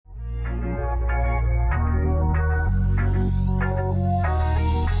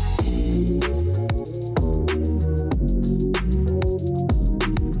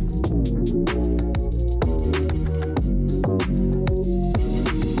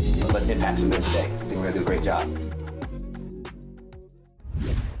let's impact some men today. I think we're going to do a great job.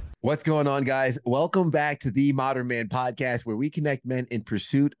 What's going on, guys? Welcome back to the Modern Man Podcast, where we connect men in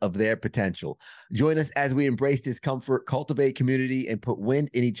pursuit of their potential. Join us as we embrace discomfort, cultivate community, and put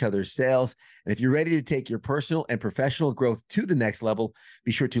wind in each other's sails. And if you're ready to take your personal and professional growth to the next level,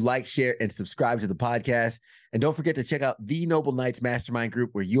 be sure to like, share, and subscribe to the podcast. And don't forget to check out the Noble Knights Mastermind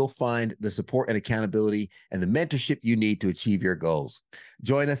Group, where you'll find the support and accountability and the mentorship you need to achieve your goals.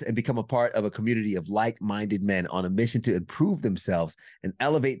 Join us and become a part of a community of like-minded men on a mission to improve themselves and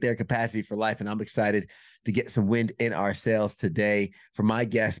elevate their capacity for life. And I'm excited to get some wind in our sails today for my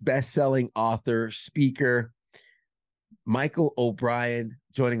guest, best-selling author, speaker, Michael O'Brien,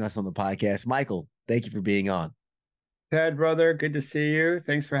 joining us on the podcast. Michael, thank you for being on. Ted, brother, good to see you.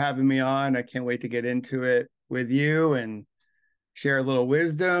 Thanks for having me on. I can't wait to get into it with you and share a little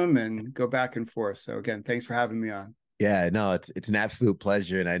wisdom and go back and forth. So again, thanks for having me on. Yeah, no, it's an absolute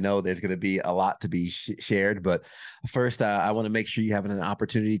pleasure. And I know there's going to be a lot to be shared. But first, I want to make sure you have an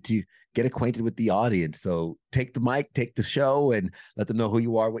opportunity to get acquainted with the audience. So take the mic, take the show, and let them know who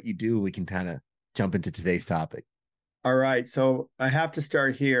you are, what you do. We can kind of jump into today's topic. All right. So I have to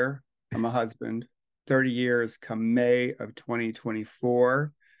start here. I'm a husband, 30 years come May of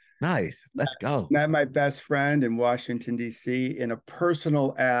 2024. Nice. Let's go. Met my best friend in Washington, D.C. in a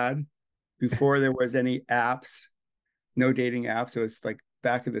personal ad before there was any apps. No dating apps. It was like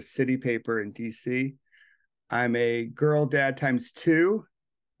back of the city paper in DC. I'm a girl dad times two.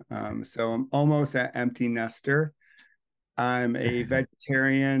 So I'm almost an empty nester. I'm a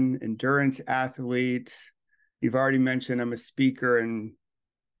vegetarian, endurance athlete. You've already mentioned I'm a speaker and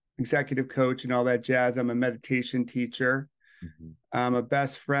executive coach and all that jazz. I'm a meditation teacher. Mm-hmm. I'm a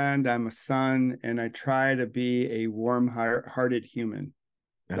best friend. I'm a son. And I try to be a warm-hearted human.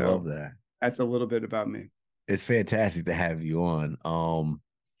 I love that. That's a little bit about me. It's fantastic to have you on.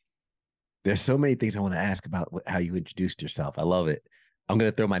 There's so many things I want to ask about how you introduced yourself. I love it. I'm going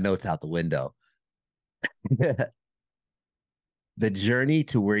to throw my notes out the window. The journey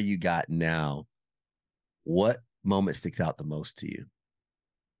to where you got now, what moment sticks out the most to you?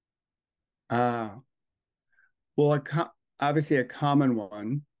 Well, obviously a common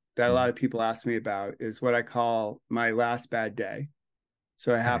one that a lot of people ask me about is what I call my last bad day.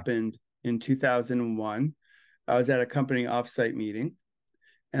 So it happened in 2001. I was at a company offsite meeting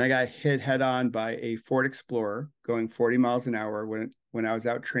and I got hit head on by a Ford Explorer going 40 miles an hour when I was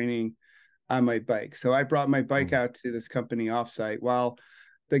out training on my bike. So I brought my bike out to this company offsite while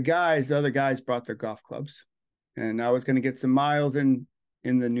the other guys brought their golf clubs. And I was going to get some miles in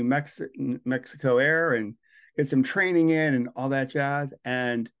the New Mexico air and get some training in and all that jazz.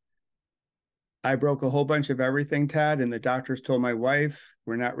 And I broke a whole bunch of everything, Ted, and the doctors told my wife,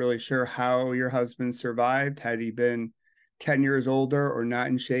 we're not really sure how your husband survived. Had he been 10 years older or not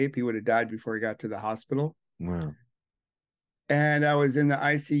in shape, he would have died before he got to the hospital. Wow. And I was in the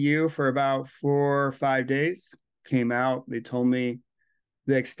ICU for about 4 or 5 days, came out. They told me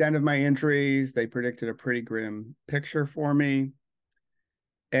the extent of my injuries. They predicted a pretty grim picture for me.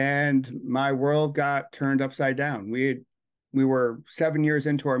 And my world got turned upside down. We were 7 years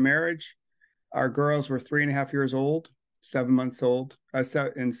into our marriage. Our girls were 3.5 years old, 7 months old,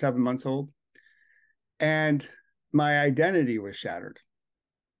 and 7 months old. And my identity was shattered.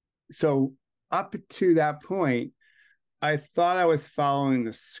 So up to that point, I thought I was following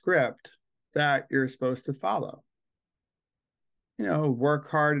the script that you're supposed to follow. You know, work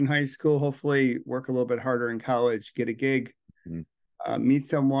hard in high school, hopefully work a little bit harder in college, get a gig, meet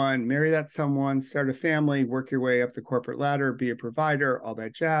someone, marry that someone, start a family, work your way up the corporate ladder, be a provider, all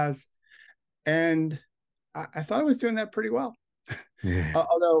that jazz. And I thought I was doing that pretty well. Yeah.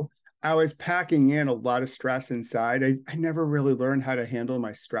 Although I was packing in a lot of stress inside, I never really learned how to handle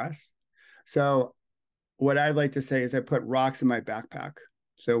my stress. So what I'd like to say is I put rocks in my backpack.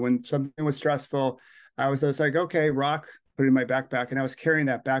 So when something was stressful, I was just like, okay, rock, put it in my backpack. And I was carrying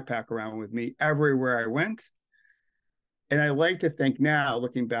that backpack around with me everywhere I went. And I like to think now,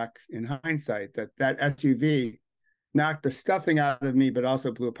 looking back in hindsight, that SUV knocked the stuffing out of me, but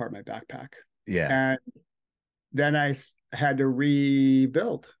also blew apart my backpack. Yeah. And then I had to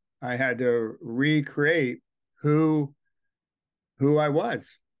rebuild. I had to recreate who I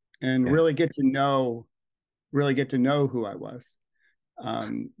was and really get to know who I was,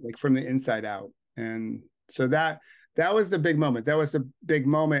 like from the inside out. And so that was the big moment. That was the big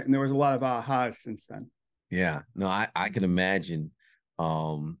moment. And there was a lot of ahas since then. Yeah, no, I can imagine.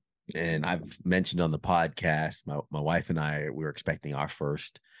 And I've mentioned on the podcast, my wife and I, we were expecting our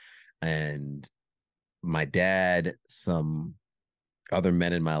first, and my dad, some other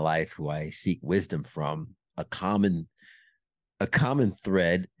men in my life who I seek wisdom from, a common a common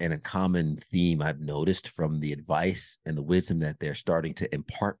thread and a common theme I've noticed from the advice and the wisdom that they're starting to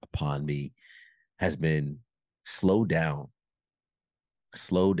impart upon me has been slow down,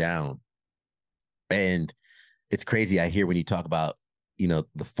 slow down. And it's crazy. I hear when you talk about, the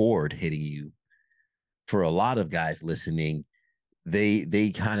Ford hitting you. For a lot of guys listening,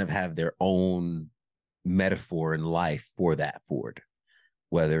 they kind of have their own metaphor in life for that Ford,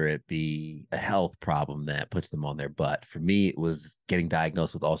 whether it be a health problem that puts them on their butt. For me, it was getting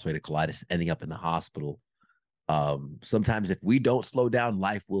diagnosed with ulcerative colitis, ending up in the hospital. Sometimes if we don't slow down,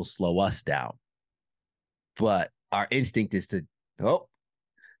 life will slow us down. But our instinct is to, oh,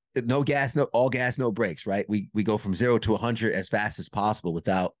 no gas, no all gas, no brakes, right? We go from 0 to 100 as fast as possible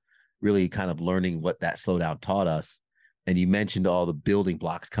without really kind of learning what that slowdown taught us. And you mentioned all the building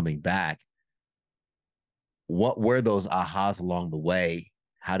blocks coming back. What were those ahas along the way?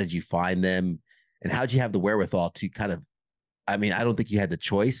 How did you find them? And how did you have the wherewithal to kind of, I mean, I don't think you had the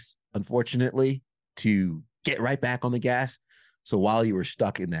choice, unfortunately, to get right back on the gas. So while you were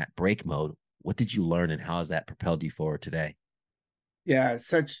stuck in that brake mode, what did you learn and how has that propelled you forward today? Yeah,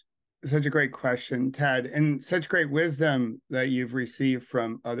 such a great question, Ted, and such great wisdom that you've received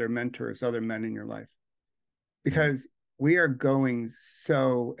from other mentors, other men in your life. Because we are going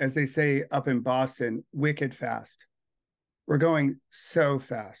so, as they say up in Boston, wicked fast. We're going so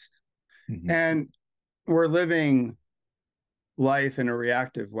fast. Mm-hmm. And we're living life in a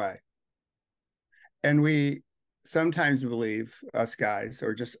reactive way. And we sometimes believe, us guys,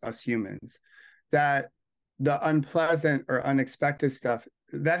 or just us humans, that the unpleasant or unexpected stuff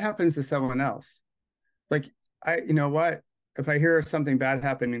that happens to someone else. Like, you know what? If I hear something bad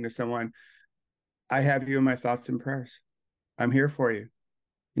happening to someone, I have you in my thoughts and prayers. I'm here for you.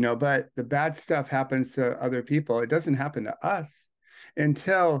 But the bad stuff happens to other people. It doesn't happen to us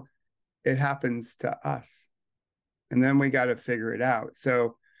until it happens to us. And then we got to figure it out.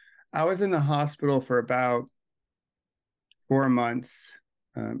 So I was in the hospital for about 4 months,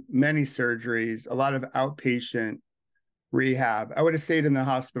 many surgeries, a lot of outpatient rehab. I would have stayed in the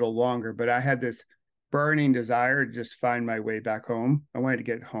hospital longer, but I had this burning desire to just find my way back home. I wanted to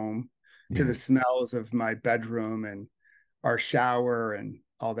get home to the smells of my bedroom and our shower and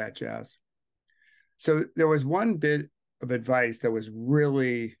all that jazz. So there was one bit of advice that was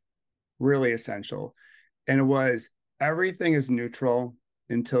really, really essential. And it was, everything is neutral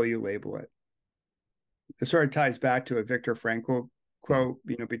until you label it. It sort of ties back to a Viktor Frankl quote,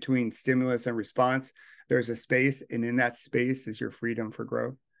 between stimulus and response, there's a space, and in that space is your freedom for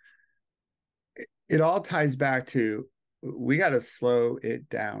growth. It all ties back to, we got to slow it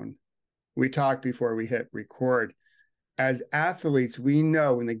down. We talked before we hit record. As athletes, we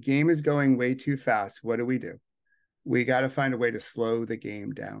know when the game is going way too fast, what do? We got to find a way to slow the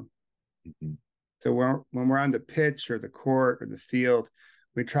game down. Mm-hmm. So when we're on the pitch or the court or the field,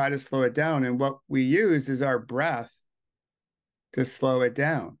 we try to slow it down. And what we use is our breath to slow it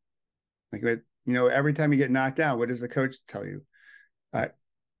down. Like, every time you get knocked down, what does the coach tell you?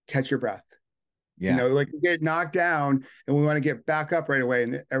 Catch your breath. Yeah. Like, you get knocked down and we want to get back up right away.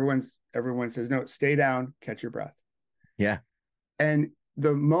 And everyone says, no, stay down, catch your breath. Yeah. And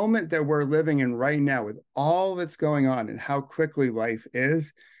the moment that we're living in right now, with all that's going on and how quickly life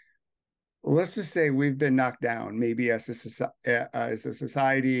is, let's just say we've been knocked down, maybe as a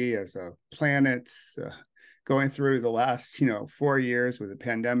society, as a planet, going through the last 4 years with the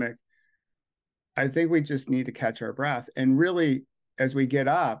pandemic. I think we just need to catch our breath, and really, as we get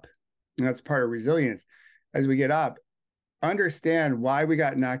up, and that's part of resilience, as we get up, understand why we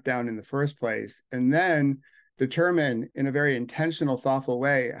got knocked down in the first place, and then determine in a very intentional, thoughtful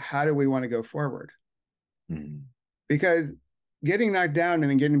way, how do we want to go forward? Mm-hmm. Because getting knocked down and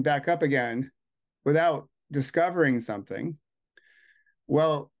then getting back up again without discovering something,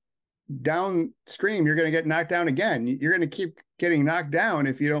 well, downstream, you're going to get knocked down again. You're going to keep getting knocked down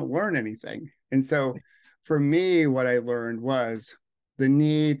if you don't learn anything. And so for me, what I learned was the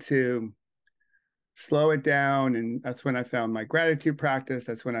need to slow it down. And that's when I found my gratitude practice.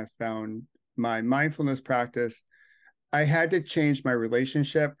 That's when I found my mindfulness practice. I had to change my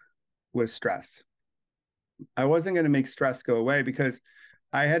relationship with stress. I wasn't going to make stress go away because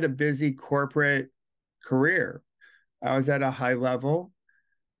I had a busy corporate career. I was at a high level.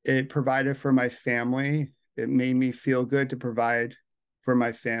 It provided for my family. It made me feel good to provide for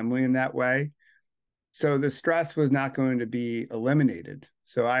my family in that way. So the stress was not going to be eliminated.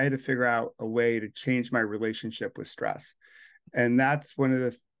 So I had to figure out a way to change my relationship with stress. And that's one of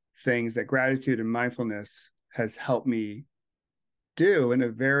the things that gratitude and mindfulness has helped me do in a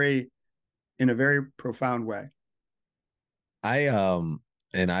very profound way. I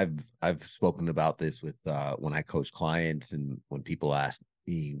And I've spoken about this with when I coach clients, and when people ask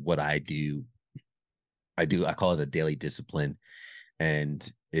me what I call it a daily discipline.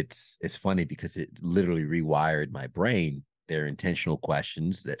 And it's funny because it literally rewired my brain. They're intentional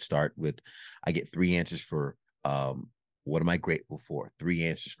questions that start with, I get three answers for what am I grateful for, three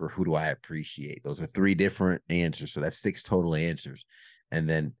answers for who do I appreciate. Those are three different answers, so that's six total answers. And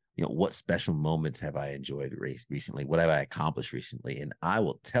then, what special moments have I enjoyed recently, what have I accomplished recently? And I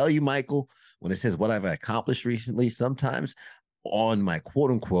will tell you, Michael, when it says what have I accomplished recently, sometimes on my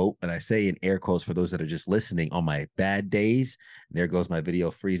quote unquote, and I say in air quotes for those that are just listening, on my bad days, there goes my video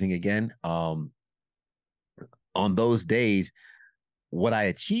freezing again. On those days, what I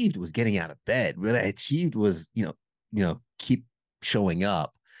achieved was getting out of bed. What I achieved was, keep showing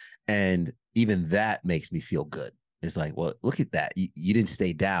up. And even that makes me feel good. It's like, well, look at that. You didn't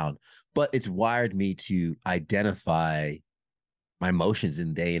stay down, but it's wired me to identify my emotions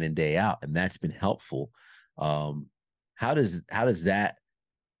in and day out. And that's been helpful. How does that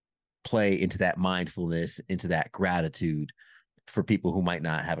play into that mindfulness, into that gratitude for people who might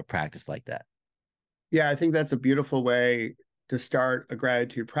not have a practice like that? Yeah, I think that's a beautiful way to start a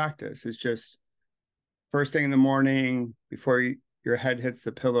gratitude practice. Is just first thing in the morning before your head hits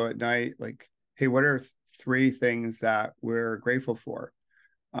the pillow at night, like, hey, what are three things that we're grateful for?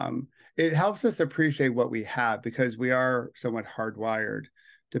 It helps us appreciate what we have, because we are somewhat hardwired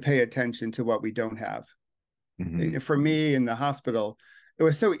to pay attention to what we don't have. Mm-hmm. For me in the hospital, it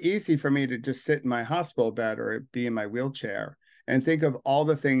was so easy for me to just sit in my hospital bed or be in my wheelchair and think of all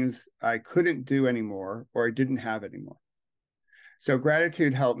the things I couldn't do anymore or I didn't have anymore. So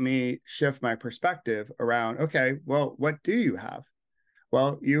gratitude helped me shift my perspective around, okay, well, what do you have?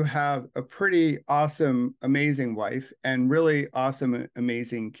 Well, you have a pretty awesome, amazing wife and really awesome,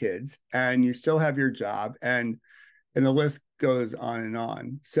 amazing kids, and you still have your job, and the list goes on and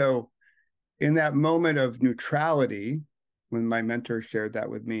on. So in that moment of neutrality, when my mentor shared that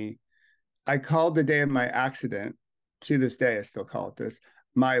with me, I called the day of my accident, to this day, I still call it this,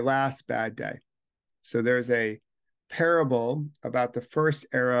 my last bad day. So there's a parable about the first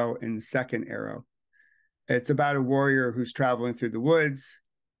arrow and second arrow. It's about a warrior who's traveling through the woods.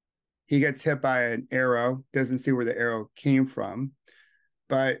 He gets hit by an arrow, doesn't see where the arrow came from,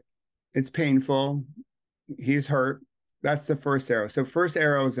 but it's painful. He's hurt. That's the first arrow. So first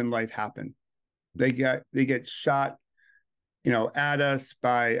arrows in life happen. They get shot, at us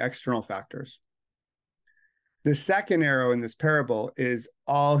by external factors. The second arrow in this parable is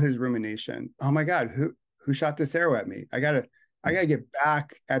all his rumination. Oh my God, who shot this arrow at me? I gotta get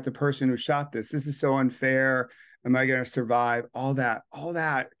back at the person who shot this. This is so unfair. Am I gonna survive? All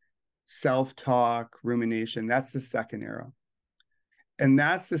that self-talk, rumination. That's the second arrow. And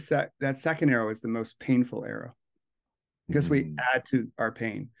that's that second arrow is the most painful arrow, because we add to our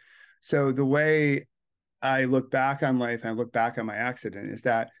pain. So the way I look back on life and I look back on my accident is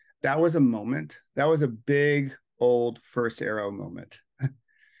that was a moment. That was a big old first arrow moment.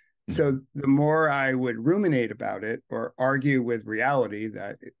 So the more I would ruminate about it or argue with reality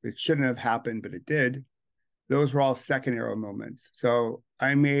that it shouldn't have happened, but it did, those were all second arrow moments. So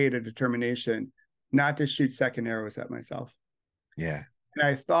I made a determination not to shoot second arrows at myself. Yeah. And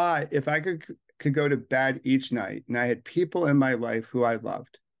I thought if I could go to bed each night and I had people in my life who I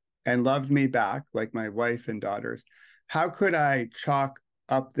loved and loved me back, like my wife and daughters, how could I chalk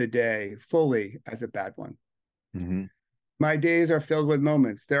up the day fully as a bad one? Mm-hmm. My days are filled with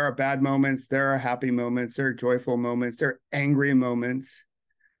moments. There are bad moments. There are happy moments. There are joyful moments. There are angry moments.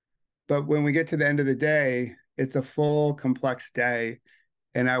 But when we get to the end of the day, it's a full, complex day.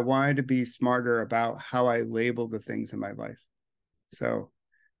 And I wanted to be smarter about how I label the things in my life. So,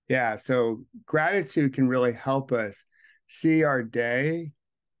 yeah. So gratitude can really help us see our day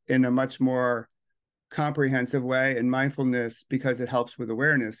in a much more comprehensive way. And mindfulness, because it helps with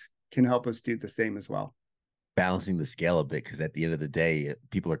awareness, can help us do the same as well. Balancing the scale a bit, because at the end of the day,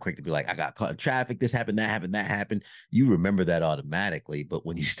 people are quick to be like, I got caught in traffic, this happened, that happened, that happened. You remember that automatically, but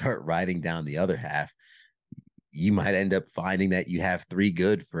when you start writing down the other half, you might end up finding that you have three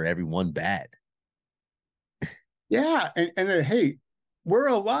good for every one bad. Yeah, and then, hey, we're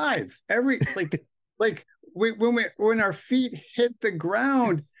alive. When our feet hit the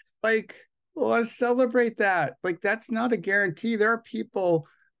ground, let's celebrate that. That's not a guarantee. There are people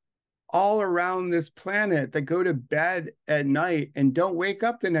all around this planet that go to bed at night and don't wake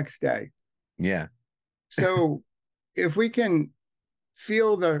up the next day. Yeah. So if we can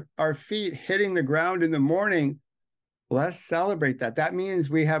feel our feet hitting the ground in the morning, let's celebrate that. That means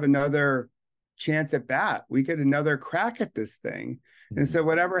we have another chance at bat. We get another crack at this thing. And so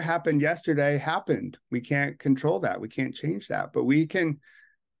whatever happened yesterday happened. We can't control that. We can't change that, but we can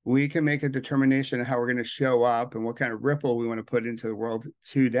we can make a determination of how we're going to show up and what kind of ripple we want to put into the world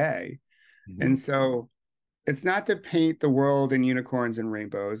today. Mhm. And so it's not to paint the world in unicorns and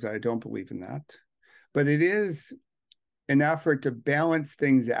rainbows. I don't believe in that. But it is an effort to balance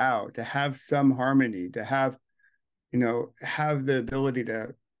things out, to have some harmony, to have, have the ability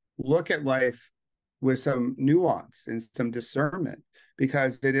to look at life with some nuance and some discernment,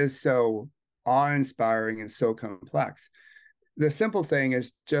 because it is so awe-inspiring and so complex. The simple thing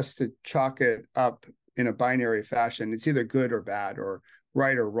is just to chalk it up in a binary fashion. It's either good or bad or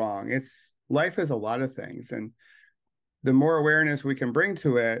right or wrong. Life is a lot of things. And the more awareness we can bring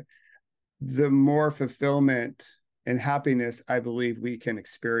to it, the more fulfillment and happiness I believe we can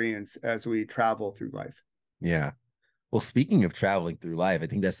experience as we travel through life. Yeah. Well, speaking of traveling through life, I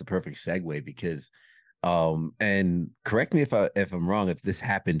think that's the perfect segue because and correct me if I'm wrong, if this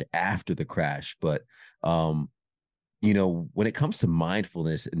happened after the crash, but when it comes to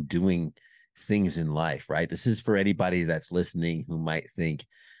mindfulness and doing things in life, right? This is for anybody that's listening who might think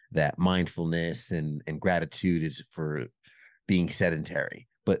that mindfulness and gratitude is for being sedentary.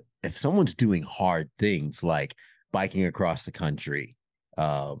 But if someone's doing hard things like biking across the country,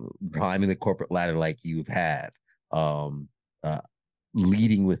 climbing the corporate ladder like you have,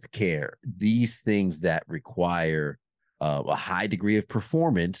 leading with care, these things that require a high degree of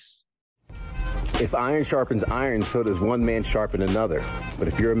performance. If iron sharpens iron, so does one man sharpen another. But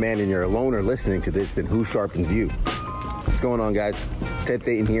if you're a man and you're alone or listening to this, then who sharpens you? What's going on, guys? Ted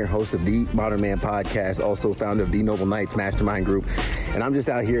Thayton here, host of the Modern Man Podcast, also founder of the Noble Knights Mastermind Group. And I'm just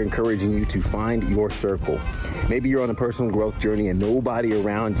out here encouraging you to find your circle. Maybe you're on a personal growth journey and nobody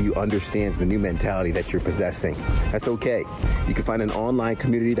around you understands the new mentality that you're possessing. That's okay. You can find an online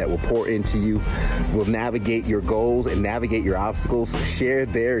community that will pour into you, will navigate your goals and navigate your obstacles, share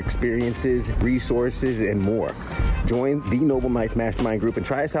their experiences, resources, and more. Join the Noble Knights Mastermind Group and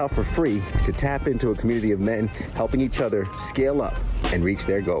try us out for free to tap into a community of men helping each other scale up and reach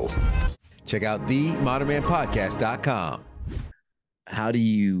their goals. Check out themodernmanpodcast.com. How do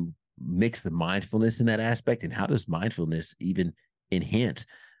you mix the mindfulness in that aspect? And how does mindfulness even enhance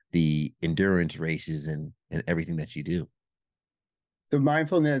the endurance races and everything that you do? The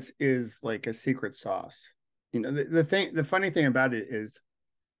mindfulness is like a secret sauce. The funny thing about it is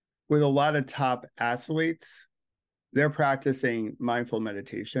with a lot of top athletes, they're practicing mindful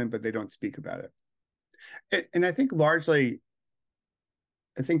meditation, but they don't speak about it. And I think largely,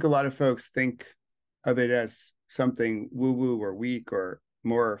 a lot of folks think of it as something woo-woo or weak or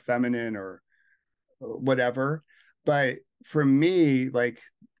more feminine or whatever. But for me, like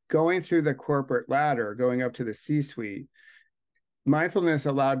going through the corporate ladder, going up to the C-suite, mindfulness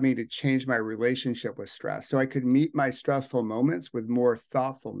allowed me to change my relationship with stress. So I could meet my stressful moments with more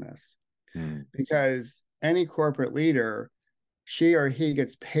thoughtfulness. Because any corporate leader, she or he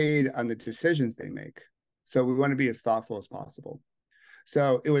gets paid on the decisions they make. So we want to be as thoughtful as possible.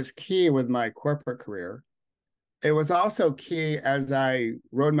 So it was key with my corporate career. It was also key as I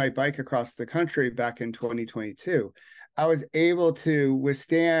rode my bike across the country back in 2022. I was able to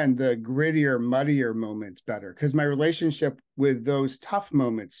withstand the grittier, muddier moments better because my relationship with those tough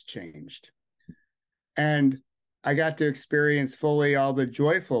moments changed. And I got to experience fully all the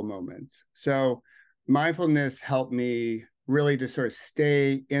joyful moments. So mindfulness helped me really to sort of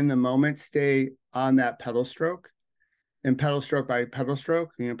stay in the moment, stay on that pedal stroke. And pedal stroke by pedal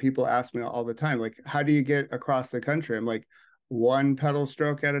stroke, people ask me all the time, like, how do you get across the country? I'm like, one pedal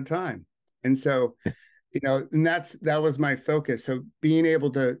stroke at a time. And so, and that was my focus. So being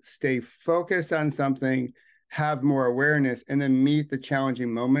able to stay focused on something, have more awareness, and then meet the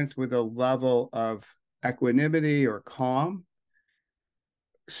challenging moments with a level of equanimity or calm,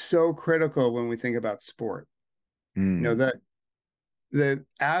 so critical when we think about sport. The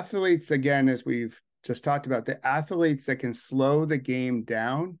athletes, again, as we've just talked about, the athletes that can slow the game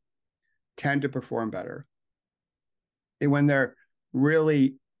down tend to perform better. And when they're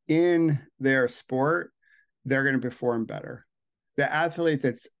really in their sport, they're going to perform better. The athlete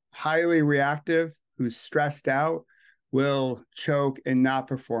that's highly reactive, who's stressed out, will choke and not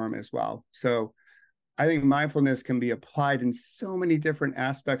perform as well. So I think mindfulness can be applied in so many different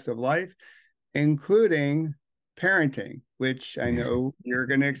aspects of life, including parenting, which I know you're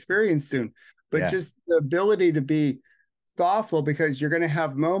going to experience soon. But just the ability to be thoughtful, because you're going to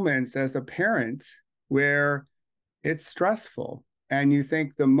have moments as a parent where it's stressful and you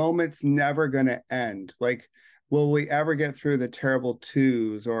think the moment's never going to end. Like, will we ever get through the terrible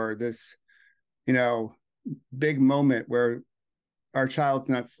twos or this, big moment where our child's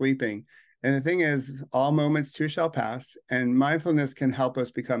not sleeping? And the thing is, all moments too shall pass, and mindfulness can help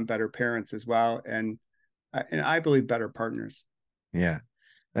us become better parents as well. And I believe better partners. Yeah.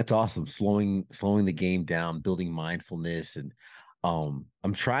 That's awesome. Slowing the game down, building mindfulness. And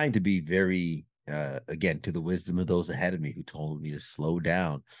I'm trying to be very again, to the wisdom of those ahead of me who told me to slow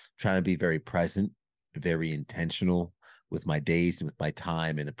down, trying to be very present, very intentional with my days and with my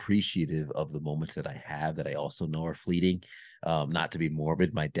time, and appreciative of the moments that I have that I also know are fleeting. Not to be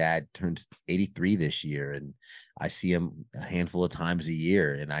morbid, my dad turns 83 this year, and I see him a handful of times a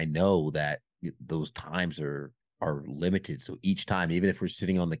year, and I know that those times are limited. So each time, even if we're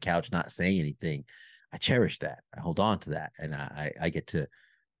sitting on the couch not saying anything, I cherish that. I hold on to that, and I get to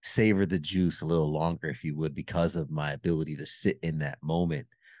savor the juice a little longer, if you would, because of my ability to sit in that moment.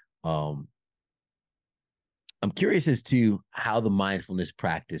 Um, I'm curious as to how the mindfulness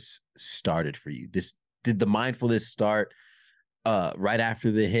practice started for you. This Did the mindfulness start right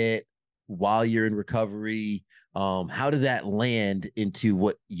after the hit, while you're in recovery? How did that land into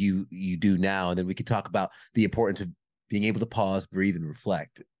what you do now? And then we could talk about the importance of being able to pause, breathe, and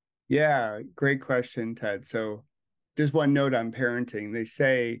reflect. Yeah, great question, Ted. So just one note on parenting. They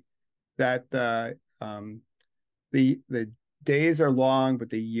say that the days are long, but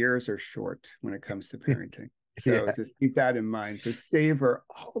the years are short when it comes to parenting. So Yeah. just keep that in mind. So savor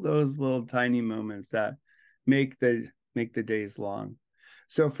all those little tiny moments that make the days long.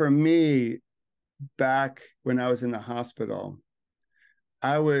 So for me, back when I was in the hospital,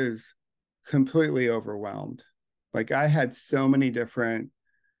 I was completely overwhelmed. Like I had so many different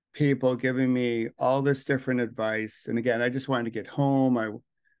people giving me all this different advice. And again, I just wanted to get home. I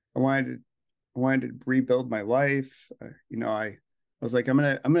wanted to rebuild my life. I was like, I'm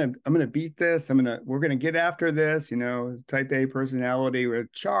gonna beat this. We're gonna get after this. Type A personality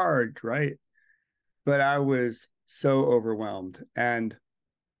with charge, right? But I was so overwhelmed, and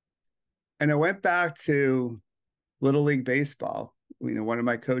I went back to Little League Baseball. One of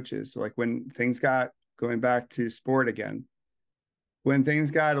my coaches, like when things got going back to sport again, when things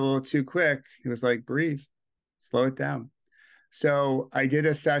got a little too quick, he was like, breathe, slow it down. So I did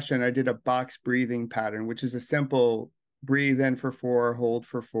a session, I did a box breathing pattern, which is a simple breathe in for 4, hold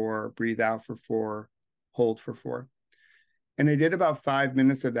for 4, breathe out for 4, hold for 4. And I did about 5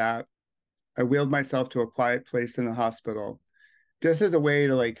 minutes of that. I wheeled myself to a quiet place in the hospital just as a way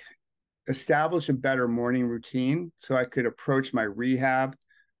to like establish a better morning routine so I could approach my rehab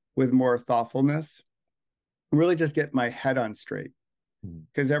with more thoughtfulness, really just get my head on straight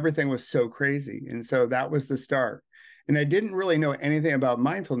because everything was so crazy. And so that was the start. And I didn't really know anything about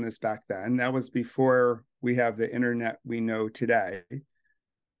mindfulness back then. That was before we have the internet we know today.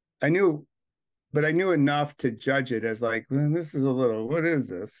 I knew, but I knew enough to judge it as like, well, this is a little, what is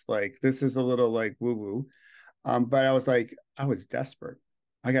this? Like, this is a little like woo woo. But I was like, I was desperate.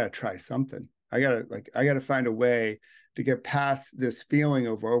 I got to try something. I got to find a way to get past this feeling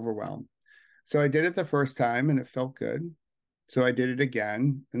of overwhelm. So I did it the first time and it felt good. So I did it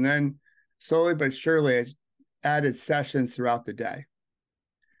again. And then slowly but surely, I added sessions throughout the day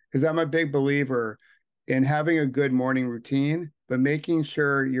because I'm a big believer in having a good morning routine, but making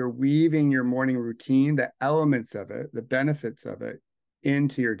sure you're weaving your morning routine, the elements of it, the benefits of it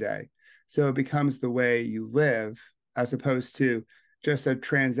into your day. So it becomes the way you live as opposed to just a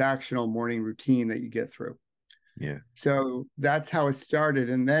transactional morning routine that you get through. Yeah. So that's how it started.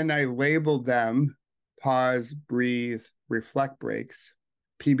 And then I labeled them pause, breathe, reflect breaks,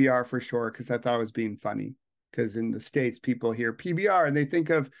 PBR for short, because I thought I was being funny. Because in the States, people hear PBR and they think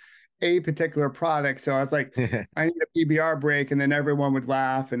of a particular product. So I was like, I need a PBR break. And then everyone would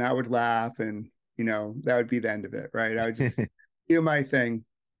laugh and I would laugh. And, that would be the end of it, right? I would just do my thing.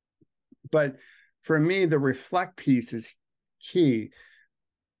 But for me, the reflect piece is key.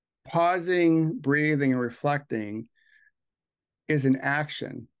 Pausing, breathing, and reflecting is an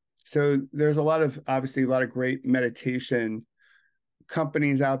action. So there's obviously a lot of great meditation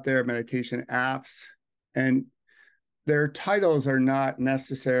companies out there, meditation apps, and their titles are not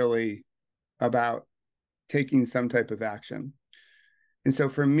necessarily about taking some type of action. And so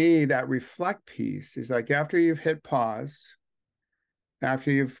for me, that reflect piece is like after you've hit pause,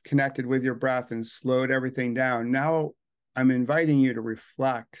 after you've connected with your breath and slowed everything down, now I'm inviting you to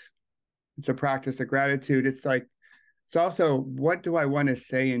reflect. It's a practice of gratitude. It's also, what do I want to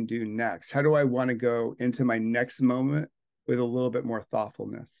say and do next? How do I want to go into my next moment with a little bit more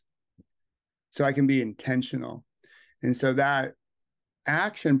thoughtfulness so I can be intentional? And so that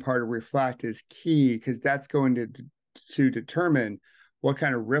action part of reflect is key because that's going to determine what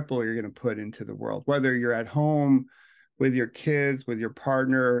kind of ripple you're going to put into the world, whether you're at home with your kids, with your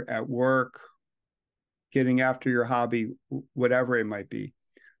partner, at work, getting after your hobby, whatever it might be.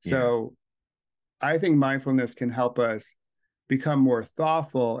 So I think mindfulness can help us become more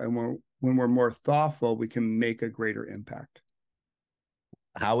thoughtful. And when we're more thoughtful, we can make a greater impact.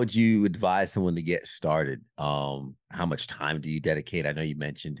 How would you advise someone to get started? How much time do you dedicate? I know you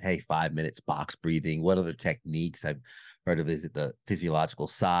mentioned, hey, 5 minutes box breathing. What other techniques? I've heard of, is it the physiological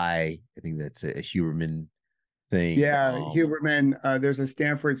sigh? I think that's a Huberman thing. Yeah, Huberman, there's a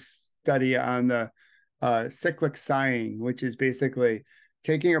Stanford study on the cyclic sighing, which is basically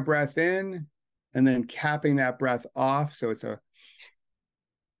taking a breath in and then capping that breath off. So it's and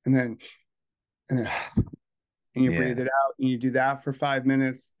then, and then, and you breathe it out, and you do that for 5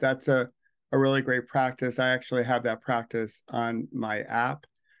 minutes. That's a really great practice. I actually have that practice on my app.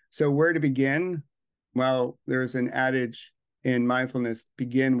 So where to begin? Well, there's an adage in mindfulness: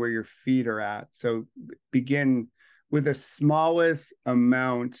 begin where your feet are at. So begin with the smallest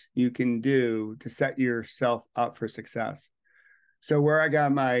amount you can do to set yourself up for success. So where I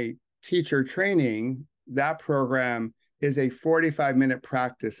got my teacher training, that program is a 45-minute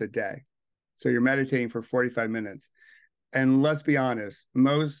practice a day. So you're meditating for 45 minutes. And let's be honest,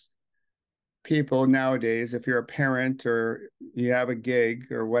 most people nowadays, if you're a parent or you have a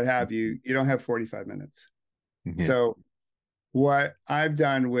gig or what have you, you don't have 45 minutes. Yeah. So what I've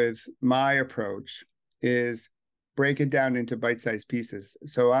done with my approach is break it down into bite-sized pieces.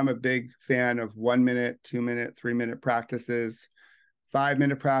 So I'm a big fan of 1 minute, 2 minute, 3 minute practices, 5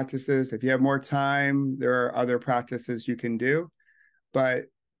 minute practices. If you have more time, there are other practices you can do. But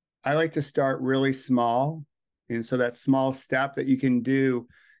I like to start really small. And so that small step that you can do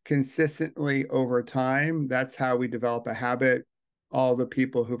consistently over time, that's how we develop a habit. All the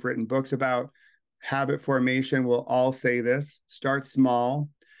people who've written books about habit formation will all say this: start small,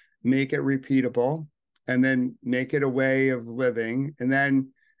 make it repeatable, and then make it a way of living. And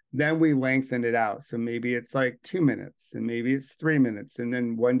then we lengthen it out. So maybe it's like 2 minutes, and maybe it's 3 minutes. And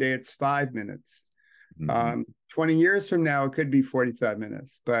then one day it's 5 minutes. 20 years from now, it could be 45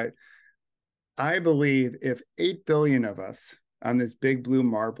 minutes. But I believe if 8 billion of us on this big blue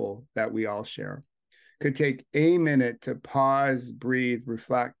marble that we all share could take a minute to pause, breathe,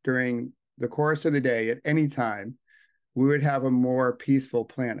 reflect during the course of the day at any time, we would have a more peaceful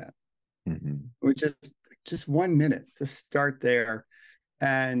planet. Which is just 1 minute. Just start there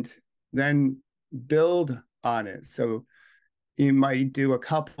and then build on it. So you might do a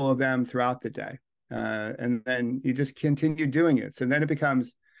couple of them throughout the day. And then you just continue doing it. So then it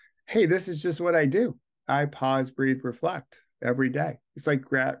becomes, hey, this is just what I do. I pause, breathe, reflect every day. It's like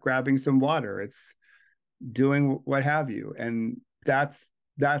grabbing some water. It's doing what have you. And that's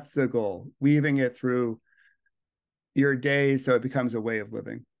the goal, weaving it through your day so it becomes a way of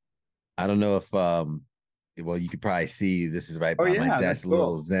living. I don't know if, well, you could probably see this is right by my desk, a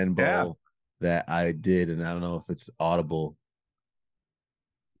little Zen bowl that I did. And I don't know if it's audible.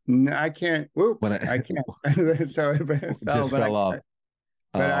 No, I can't. I can't. So it fell off.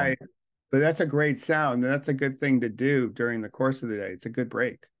 But that's a great sound. That's a good thing to do during the course of the day. It's a good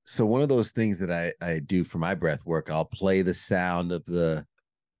break. So one of those things that I do for my breath work, I'll play the sound of the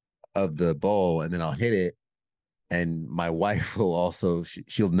bowl, and then I'll hit it. And my wife will also,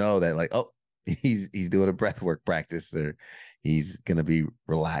 she'll know that, like, oh, he's doing a breath work practice, or he's going to be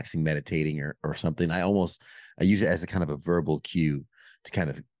relaxing, meditating or something. I use it as a kind of a verbal cue to kind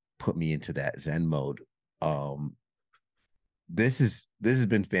of put me into that Zen mode. This has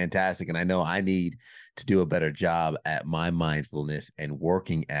been fantastic. And I know I need to do a better job at my mindfulness and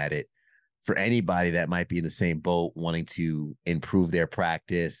working at it. For anybody that might be in the same boat, wanting to improve their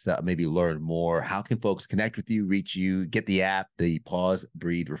practice, maybe learn more, how can folks connect with you, reach you, get the app, the Pause,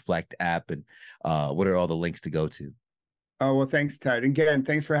 Breathe, Reflect app, and what are all the links to go to? Oh, well, thanks, Ted. Again,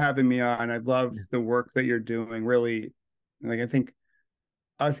 thanks for having me on. I love the work that you're doing. Really, like, I think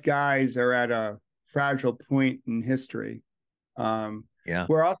us guys are at a fragile point in history.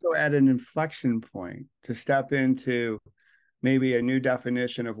 We're also at an inflection point to step into maybe a new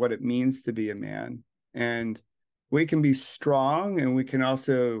definition of what it means to be a man. And we can be strong, and we can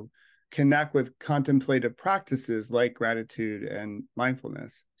also connect with contemplative practices like gratitude and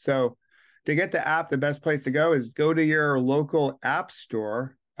mindfulness. So to get the app, the best place to go is go to your local app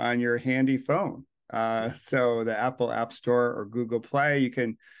store on your handy phone. So the Apple App Store or Google Play, you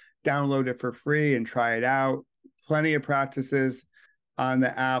can download it for free and try it out. Plenty of practices on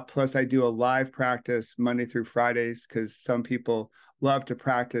the app. Plus, I do a live practice Monday through Fridays because some people love to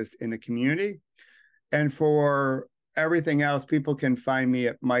practice in a community. And for everything else, people can find me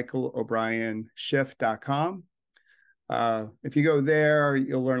at michaelobrienshift.com. If you go there,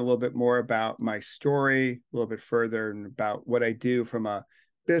 you'll learn a little bit more about my story, a little bit further, and about what I do from a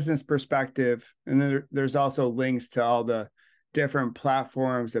business perspective. And then there's also links to all the different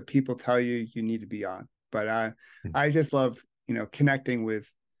platforms that people tell you need to be on. But I just love, connecting with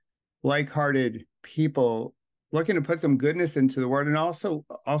like-hearted people looking to put some goodness into the world, and also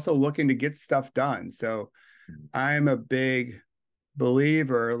looking to get stuff done. So I'm a big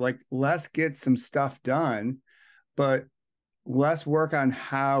believer, like, let's get some stuff done, but let's work on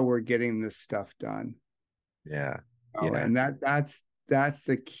how we're getting this stuff done. Yeah. Oh, and that's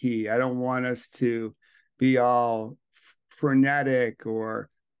the key. I don't want us to be all frenetic or,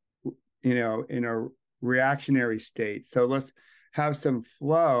 in a reactionary state. So let's have some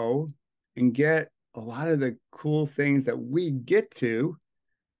flow and get a lot of the cool things that we get to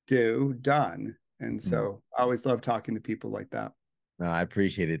do done. And so I always love talking to people like that. No, I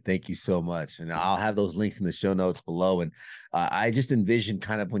appreciate it. Thank you so much. And I'll have those links in the show notes below. And I just envision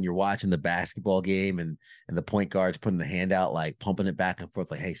kind of when you're watching the basketball game and the point guard's putting the hand out, like pumping it back and forth,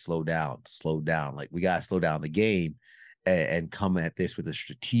 like, hey, slow down. Like, we got to slow down the game and come at this with a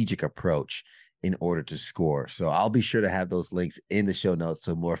strategic approach in order to score. So I'll be sure to have those links in the show notes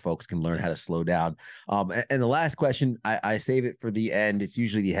so more folks can learn how to slow down. And the last question, I save it for the end. It's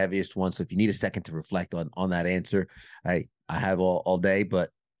usually the heaviest one. So if you need a second to reflect on that answer, I have all day. But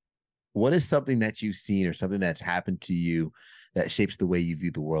what is something that you've seen or something that's happened to you that shapes the way you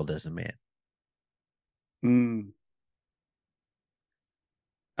view the world as a man?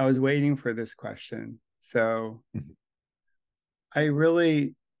 I was waiting for this question. So I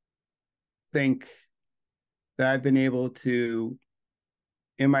really think that I've been able to,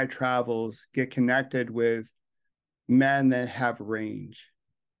 in my travels, get connected with men that have range.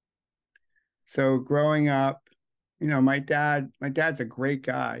 So growing up, my dad's a great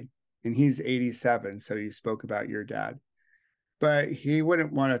guy, and he's 87. So you spoke about your dad, but he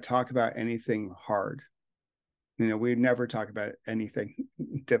wouldn't want to talk about anything hard. We'd never talk about anything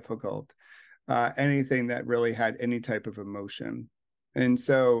difficult, anything that really had any type of emotion. And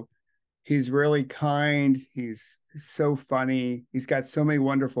so he's really kind. He's so funny. He's got so many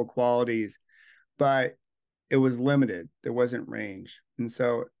wonderful qualities, but it was limited. There wasn't range. And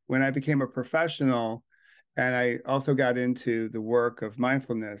so when I became a professional, and I also got into the work of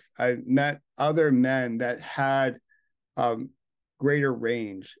mindfulness, I met other men that had greater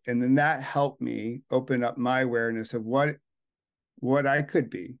range. And then that helped me open up my awareness of what I could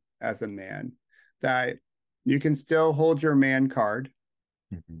be as a man, that you can still hold your man card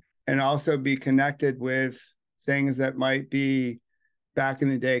and also be connected with things that might be back in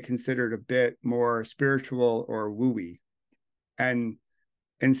the day considered a bit more spiritual or woo-y, and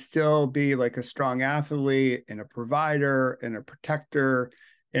still be like a strong athlete and a provider and a protector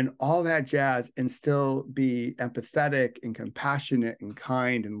and all that jazz, and still be empathetic and compassionate and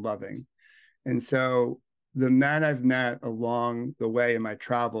kind and loving. And so the men I've met along the way in my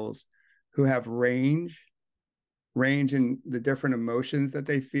travels who have range in the different emotions that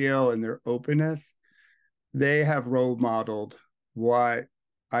they feel and their openness, they have role modeled what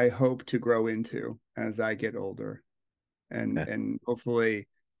I hope to grow into as I get older, and hopefully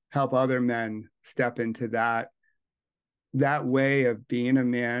help other men step into that way of being a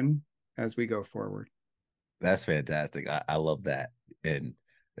man as we go forward. That's fantastic. I love that. And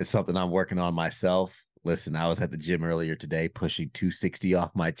it's something I'm working on myself. Listen, I was at the gym earlier today, pushing 260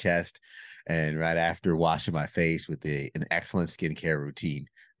 off my chest, and right after washing my face with an excellent skincare routine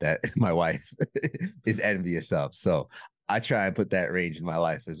that my wife is envious of. So I try and put that range in my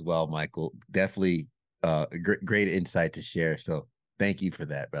life as well, Michael. Definitely great insight to share. So thank you for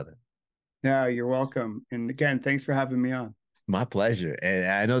that, brother. Yeah, you're welcome. And again, thanks for having me on. My pleasure. And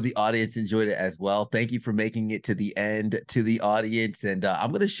I know the audience enjoyed it as well. Thank you for making it to the end, to the audience. And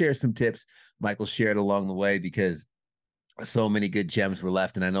I'm going to share some tips Michael shared along the way, because so many good gems were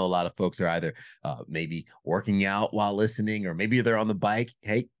left. And I know a lot of folks are either maybe working out while listening, or maybe they're on the bike.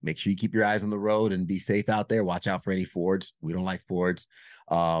 Hey, make sure you keep your eyes on the road and be safe out there. Watch out for any Fords. We don't like Fords.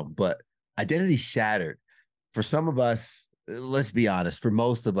 But identity shattered. For some of us, let's be honest, for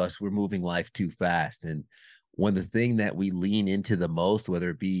most of us, we're moving life too fast. And when the thing that we lean into the most, whether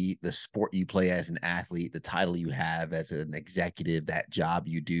it be the sport you play as an athlete, the title you have as an executive, that job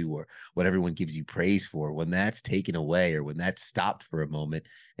you do, or what everyone gives you praise for, when that's taken away, or when that's stopped for a moment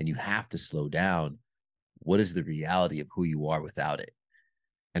and you have to slow down, what is the reality of who you are without it?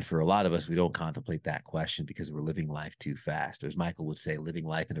 And for a lot of us, we don't contemplate that question because we're living life too fast. Or as Michael would say, living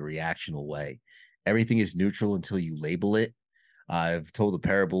life in a reactional way. Everything is neutral until you label it. I've told the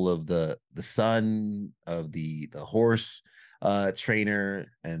parable of the son of the horse trainer,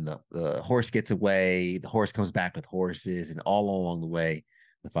 and the horse gets away. The horse comes back with horses, and all along the way,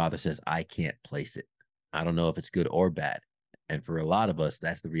 the father says, I can't place it. I don't know if it's good or bad. And for a lot of us,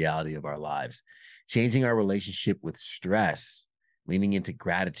 that's the reality of our lives. Changing our relationship with stress, leaning into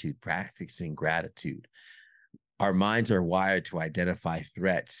gratitude, practicing gratitude. Our minds are wired to identify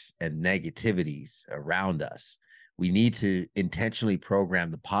threats and negativities around us. We need to intentionally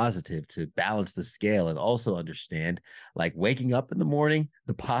program the positive to balance the scale, and also understand, like waking up in the morning,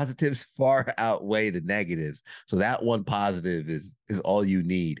 the positives far outweigh the negatives. So that one positive is all you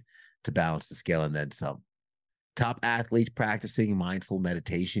need to balance the scale, and then some. Top athletes practicing mindful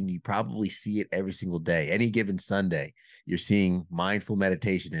meditation, you probably see it every single day. Any given Sunday, you're seeing mindful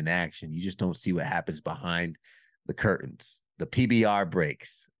meditation in action. You just don't see what happens behind the curtains, the PBR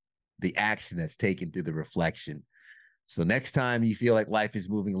breaks, the action that's taken through the reflection. So next time you feel like life is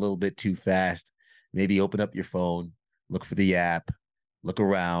moving a little bit too fast, maybe open up your phone, look for the app, look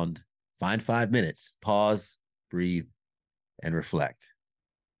around, find 5 minutes, pause, breathe, and reflect.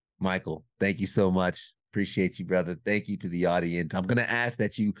 Michael, thank you so much. Appreciate you, brother. Thank you to the audience. I'm going to ask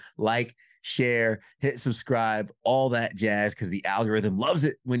that you like, share, hit subscribe, all that jazz, because the algorithm loves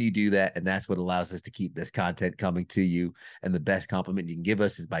it when you do that. And that's what allows us to keep this content coming to you. And the best compliment you can give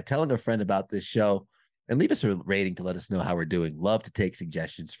us is by telling a friend about this show, and leave us a rating to let us know how we're doing. Love to take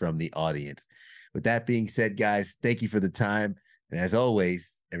suggestions from the audience. With that being said, guys, thank you for the time. And as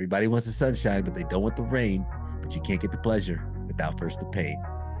always, everybody wants the sunshine, but they don't want the rain. But you can't get the pleasure without first the pain.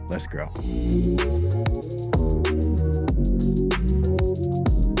 Let's grow.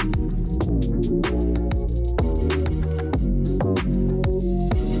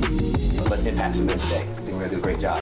 Let's impact some men today.